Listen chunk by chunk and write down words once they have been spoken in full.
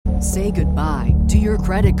Say goodbye to your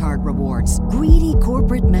credit card rewards. Greedy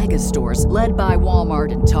corporate mega stores, led by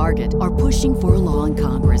Walmart and Target, are pushing for a law in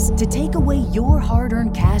Congress to take away your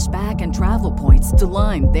hard-earned cash back and travel points to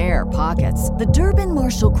line their pockets. The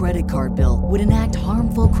Durbin-Marshall credit card bill would enact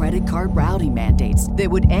harmful credit card routing mandates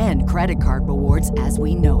that would end credit card rewards as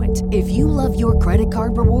we know it. If you love your credit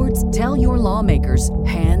card rewards, tell your lawmakers,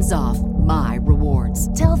 hands off my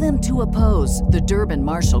rewards. Tell them to oppose the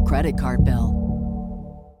Durbin-Marshall credit card bill.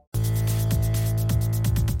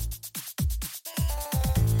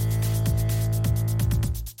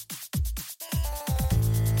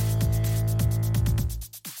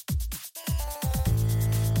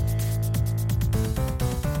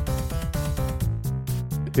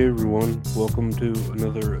 Hey everyone, welcome to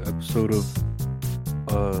another episode of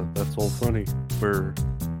That's All Funny, where,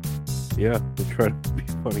 we try to be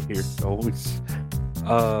funny here, always.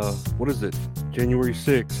 What is it? January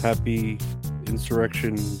 6th, happy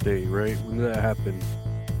Insurrection Day, right? When did that happen?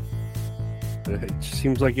 It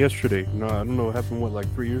seems like yesterday. No, I don't know, it happened,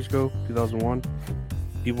 like 3 years ago? 2001?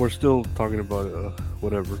 People are still talking about it,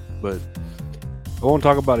 whatever, but I won't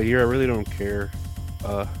talk about it here, I really don't care,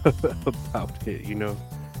 about it, you know?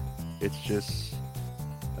 It's just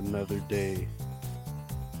another day,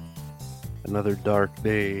 another dark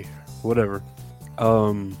day, whatever.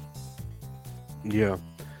 Yeah,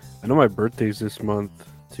 I know my birthday's this month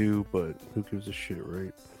too, but who gives a shit,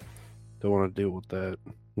 right? Don't want to deal with that.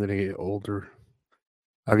 I'm gonna get older.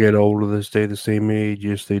 I get older, they stay the same age.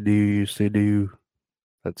 Yes, they do. Yes, they do.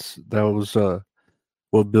 That was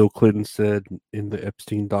what Bill Clinton said in the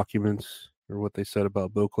Epstein documents, or what they said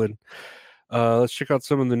about Bill Clinton. Let's check out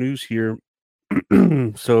some of the news here.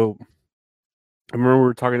 So I remember we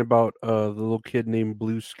were talking about the little kid named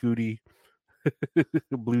Blue Scooty,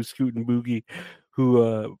 Blue Scoot and Boogie,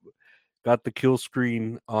 who got the kill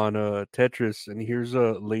screen on Tetris, and here's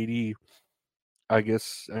a lady, I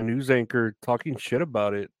guess a news anchor, talking shit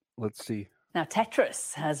about it. Let's see. Now,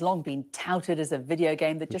 Tetris has long been touted as a video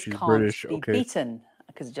game that just She's can't British, be okay. beaten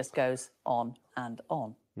because it just goes on and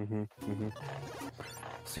on.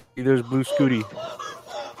 See, there's Blue Scooty.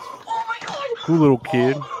 Cool little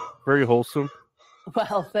kid, very wholesome.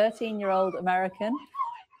 Well, 13-year-old American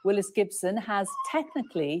Willis Gibson has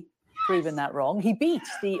technically proven that wrong. He beat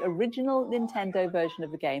the original Nintendo version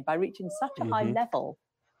of the game by reaching such a high level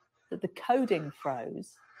that the coding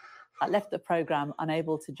froze. That left the program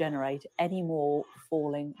unable to generate any more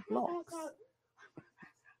falling blocks.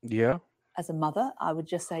 Yeah. As a mother, I would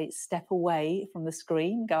just say step away from the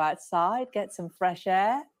screen, go outside, get some fresh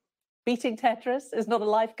air. Beating Tetris is not a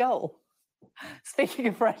life goal. Speaking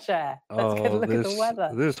of fresh air, let's get a look at the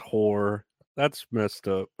weather. This whore, that's messed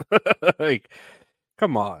up. Like,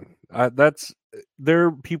 come on. There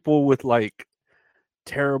are people with like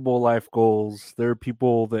terrible life goals. There are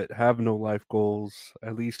people that have no life goals.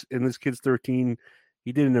 At least in this kid's 13,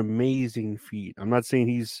 he did an amazing feat. I'm not saying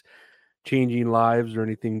he's changing lives or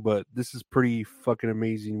anything, but this is pretty fucking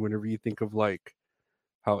amazing whenever you think of like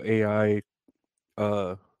how AI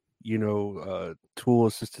tool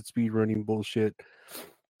assisted speed running bullshit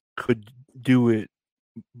could do it,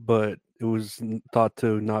 but it was thought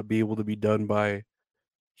to not be able to be done by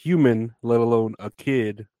human, let alone a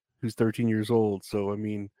kid who's 13 years old. So I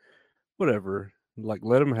mean, whatever, like,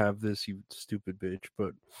 let him have this, you stupid bitch.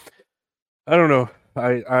 But I don't know,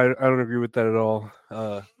 I don't agree with that at all.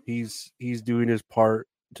 He's doing his part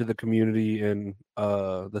to the community and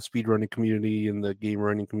the speedrunning community and the game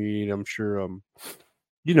running community. I'm sure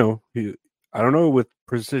I don't know, with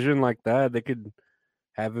precision like that, they could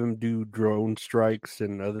have him do drone strikes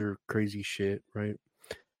and other crazy shit, right?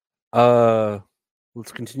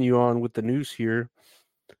 Let's continue on with the news here.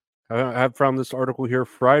 I have found this article here.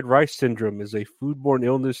 Fried rice syndrome is a foodborne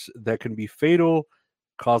illness that can be fatal,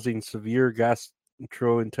 causing severe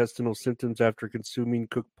gastrointestinal symptoms after consuming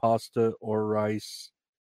cooked pasta or rice.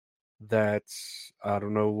 That's, I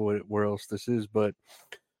don't know where else this is, but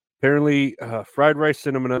apparently fried rice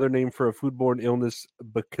syndrome, another name for a foodborne illness,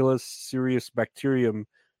 Bacillus cereus bacterium,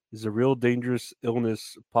 is a real dangerous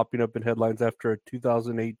illness popping up in headlines after a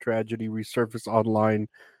 2008 tragedy resurfaced online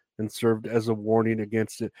and served as a warning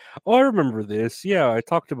against it. Oh, I remember this. Yeah, I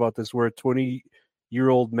talked about this, where a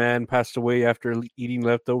 20-year-old man passed away after eating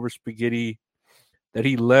leftover spaghetti that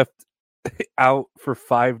he left out for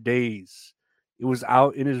 5 days. It was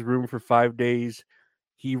out in his room for 5 days.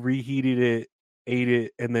 He reheated it, ate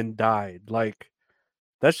it, and then died. Like,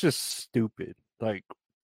 that's just stupid. Like,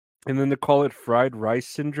 and then to call it fried rice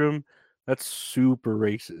syndrome, that's super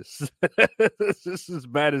racist. It's just as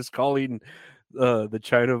bad as calling the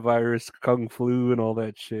China virus kung flu and all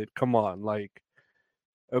that shit. Come on, like,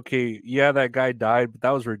 okay, yeah, that guy died, but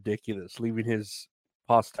that was ridiculous. Leaving his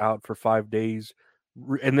pasta out for 5 days,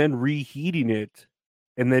 and then reheating it,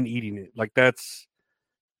 and then eating it. Like that's,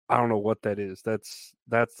 I don't know what that is. That's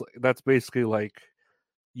basically like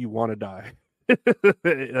you want to die.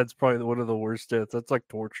 That's probably one of the worst deaths. That's like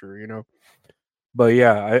torture, you know. But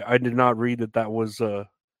yeah, I did not read that was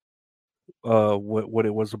what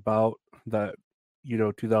it was about, that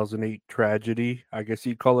 2008 tragedy. I guess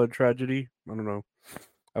you'd call it a tragedy. I don't know.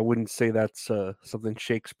 I wouldn't say that's something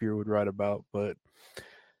Shakespeare would write about, but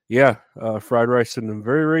yeah, fried rice and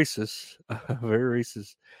very racist, very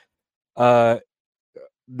racist. Uh,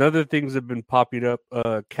 Other things have been popping up.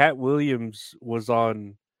 Cat Williams was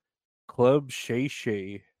on Club Shay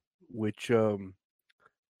Shay, which trying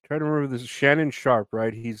to remember this. Shannon Sharp,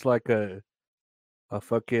 right? He's like a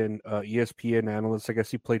fucking ESPN analyst. I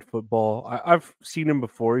guess he played football. I've seen him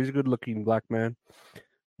before. He's a good looking black man,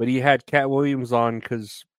 but he had Cat Williams on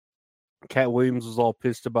because Cat Williams was all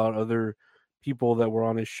pissed about other people that were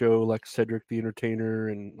on his show, like Cedric the Entertainer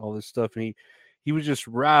and all this stuff. And he was just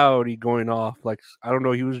rowdy going off. Like, I don't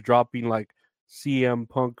know, he was dropping like CM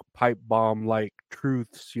Punk pipe bomb like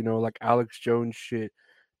truths, like Alex Jones shit,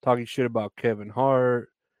 talking shit about Kevin Hart,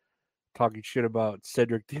 talking shit about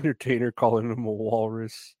Cedric the Entertainer, calling him a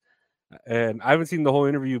walrus. And I haven't seen the whole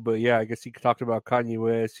interview, but yeah, I guess he talked about Kanye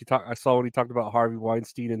West. I saw when he talked about Harvey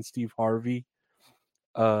Weinstein and Steve Harvey.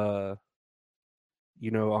 Uh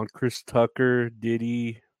on Chris Tucker,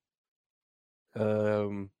 Diddy,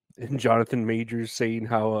 and Jonathan Majors saying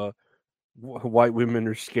how white women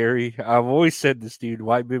are scary. I've always said this, dude.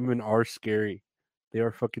 White women are scary. They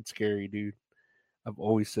are fucking scary, dude. I've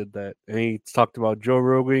always said that. And he talked about Joe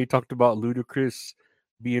Rogan. He talked about Ludacris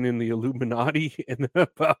being in the Illuminati, and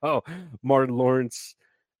about how Martin Lawrence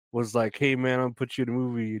was like, "Hey man, I'm gonna put you in a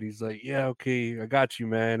movie," and he's like, "Yeah, okay, I got you,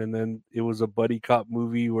 man." And then it was a buddy cop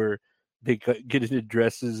movie where they get into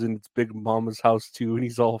dresses and it's Big Mama's house too, and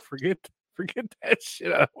he's all, forget that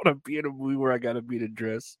shit. I don't want to be in a movie where I gotta be in a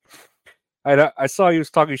dress. I saw he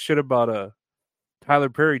was talking shit about Tyler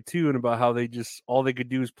Perry too, and about how they just all they could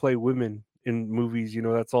do is play women in movies.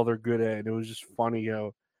 That's all they're good at. And it was just funny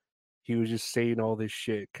how he was just saying all this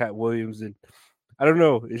shit. Cat Williams, and I don't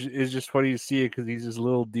know. It's just funny to see it because he's this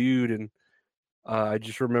little dude, and I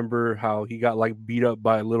just remember how he got like beat up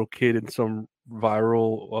by a little kid in some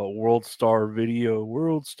viral World Star video,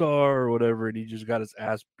 World Star or whatever, and he just got his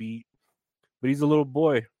ass beat. But he's a little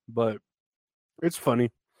boy, but it's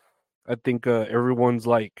funny. I think everyone's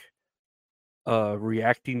like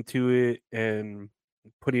reacting to it and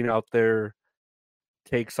putting out their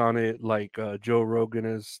takes on it. Like Joe Rogan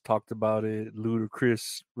has talked about it.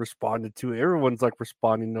 Ludacris responded to it. Everyone's like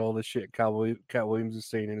responding to all the shit Cat Williams is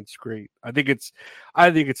saying, and it's great. I think it's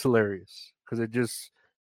hilarious because it just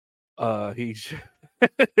he's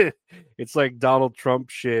it's like Donald Trump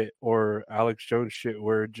shit or Alex Jones shit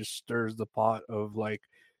where it just stirs the pot of like,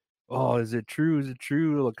 oh, is it true? Is it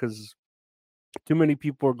true? Because too many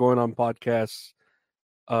people are going on podcasts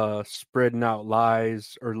spreading out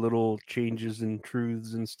lies or little changes in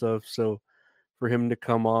truths and stuff. So for him to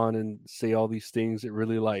come on and say all these things, it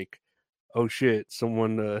really like, oh shit,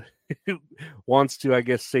 someone wants to, I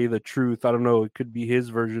guess, say the truth. I don't know, it could be his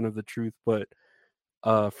version of the truth, but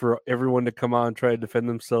for everyone to come on and try to defend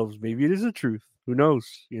themselves, maybe it is the truth. Who knows?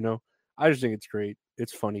 I just think it's great.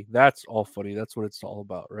 It's funny. That's all funny. That's what it's all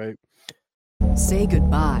about, right? Say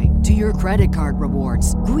goodbye to your credit card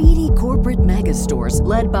rewards. Greedy corporate mega stores,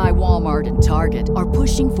 led by Walmart and Target, are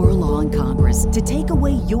pushing for a law in Congress to take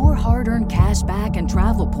away your hard-earned cash back and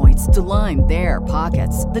travel points to line their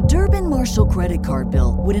pockets. The Durbin-Marshall credit card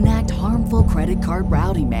bill would enact harmful credit card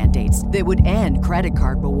routing mandates that would end credit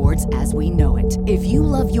card rewards as we know it. If you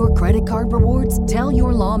love your credit card rewards, tell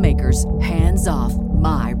your lawmakers, hands off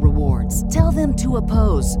my rewards. Tell them to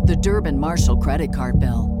oppose the Durbin-Marshall credit card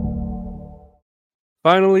bill.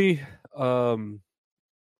 Finally, on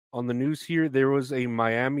the news here, there was a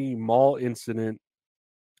Miami mall incident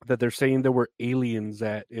that they're saying there were aliens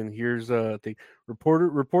at, and here's the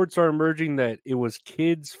reports are emerging that it was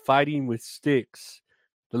kids fighting with sticks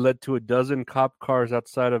that led to a dozen cop cars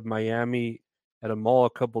outside of Miami at a mall a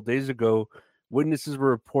couple days ago. Witnesses were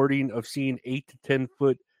reporting of seeing 8 to 10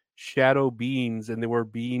 foot shadow beings, and they were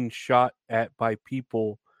being shot at by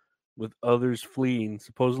people, with others fleeing.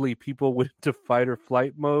 Supposedly people went into fight or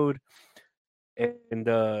flight mode. And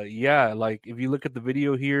yeah, like if you look at the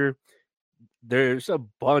video here, there's a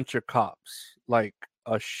bunch of cops, like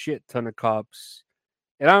a shit ton of cops.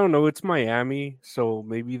 And I don't know, it's Miami, so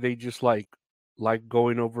maybe they just like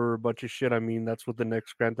going over a bunch of shit. I mean, that's what the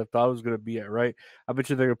next Grand Theft Auto is going to be at, right? I bet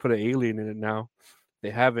you they're going to put an alien in it now. They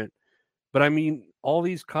haven't. But I mean, all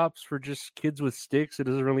these cops were just kids with sticks. It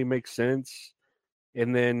doesn't really make sense.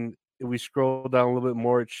 And then if we scroll down a little bit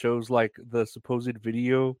more, it shows like the supposed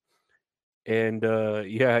video. And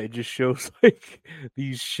yeah, it just shows like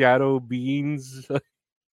these shadow beings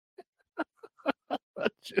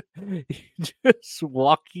just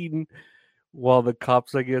walking while the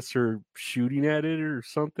cops, I guess, are shooting at it or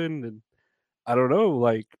something. And I don't know,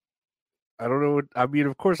 like, I don't know. I mean,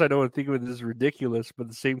 of course, I know and think of it as ridiculous, but at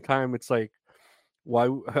the same time, it's like, why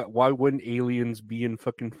wouldn't aliens be in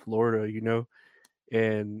fucking Florida, you know?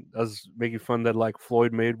 And I was making fun that like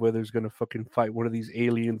Floyd Mayweather's gonna fucking fight one of these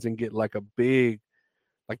aliens and get like a big,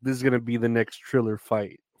 like this is gonna be the next Triller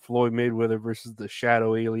fight. Floyd Mayweather versus the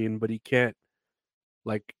shadow alien, but he can't,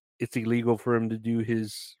 like, it's illegal for him to do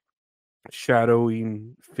his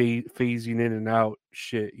shadowing, phasing in and out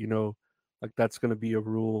shit, you know? Like that's gonna be a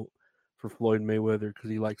rule for Floyd Mayweather because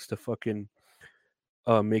he likes to fucking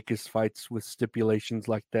make his fights with stipulations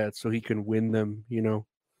like that so he can win them, you know?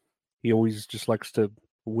 He always just likes to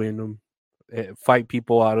win them, fight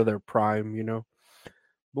people out of their prime, you know?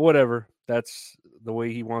 But whatever, that's the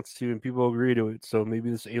way he wants to, and people agree to it. So maybe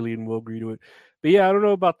this alien will agree to it. But yeah, I don't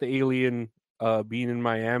know about the alien being in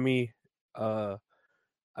Miami. I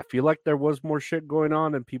feel like there was more shit going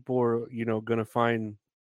on, and people are, you know, gonna find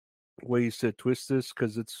ways to twist this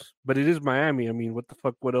because but it is Miami. I mean, what the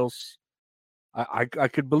fuck? What else? I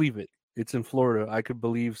could believe it. It's in Florida. I could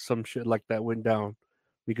believe some shit like that went down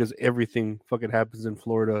because everything fucking happens in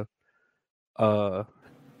Florida.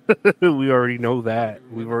 We already know that.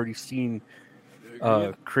 We've already seen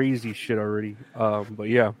crazy shit already. But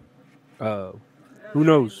yeah, who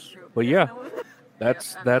knows? But yeah,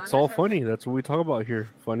 that's all funny. That's what we talk about here.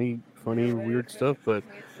 Funny, weird stuff. But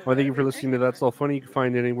I thank you for listening to That's All Funny. You can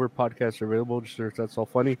find it anywhere podcasts are available. Just search That's All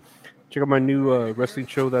Funny. Check out my new wrestling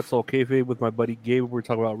show, That's All Kayfabe, with my buddy Gabe. We're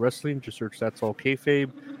talking about wrestling. Just search That's All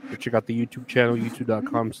Kayfabe. Or check out the YouTube channel,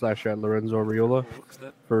 youtube.com/@LorenzoAriola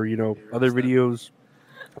for, you know, other videos,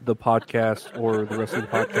 the podcast, or the wrestling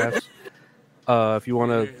podcast. If you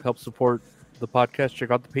want to help support the podcast, check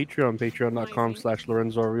out the Patreon,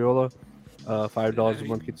 patreon.com/LorenzoAriola. $5 a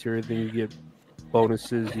month gets you everything. You get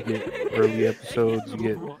bonuses, you get early episodes, you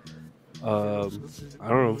get I don't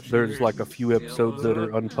know, there's like a few episodes that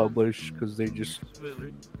are unpublished because they just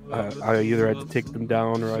I either had to take them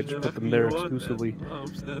down or I just put them there exclusively.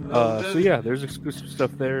 So yeah, there's exclusive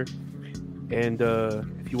stuff there. And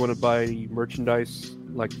if you want to buy merchandise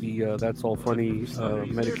like the That's All Funny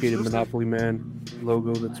Medicated Monopoly Man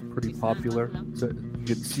logo, that's pretty popular. So you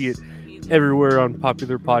can see it everywhere on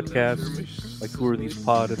popular podcasts like Who Are These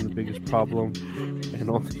Pod and The Biggest Problem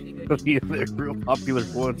and all the other real popular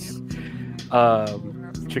ones.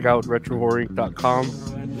 Check out retrohorror.com.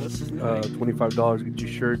 $25 get you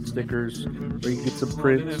shirts, stickers, or you can get some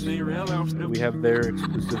prints that we have there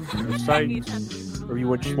exclusive to the site. Or if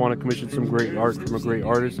you just want to commission some great art from a great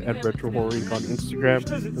artist, at Retro Horror Inc. on Instagram.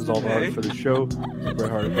 There's all the art for the show. Bret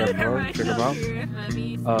Hart Graphic Art. Check them out.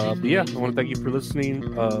 But yeah, I want to thank you for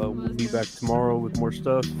listening. We'll be back tomorrow with more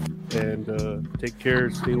stuff. And take care.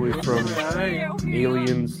 Stay away from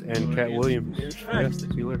aliens and Katt Williams. Yeah, see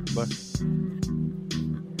you later. Bye.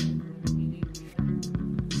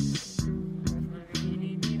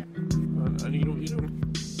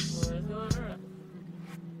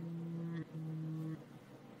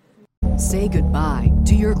 Say goodbye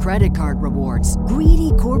to your credit card rewards.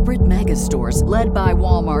 Greedy corporate mega stores, led by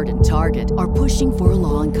Walmart and Target, are pushing for a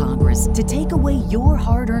law in Congress to take away your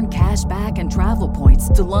hard-earned cash back and travel points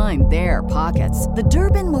to line their pockets. The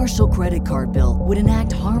Durbin-Marshall credit card bill would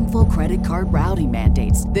enact harmful credit card routing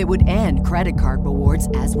mandates that would end credit card rewards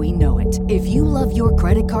as we know it. If you love your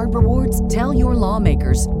credit card rewards, tell your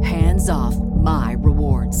lawmakers, hands off my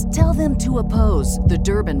rewards. Tell them to oppose the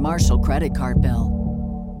Durbin-Marshall credit card bill.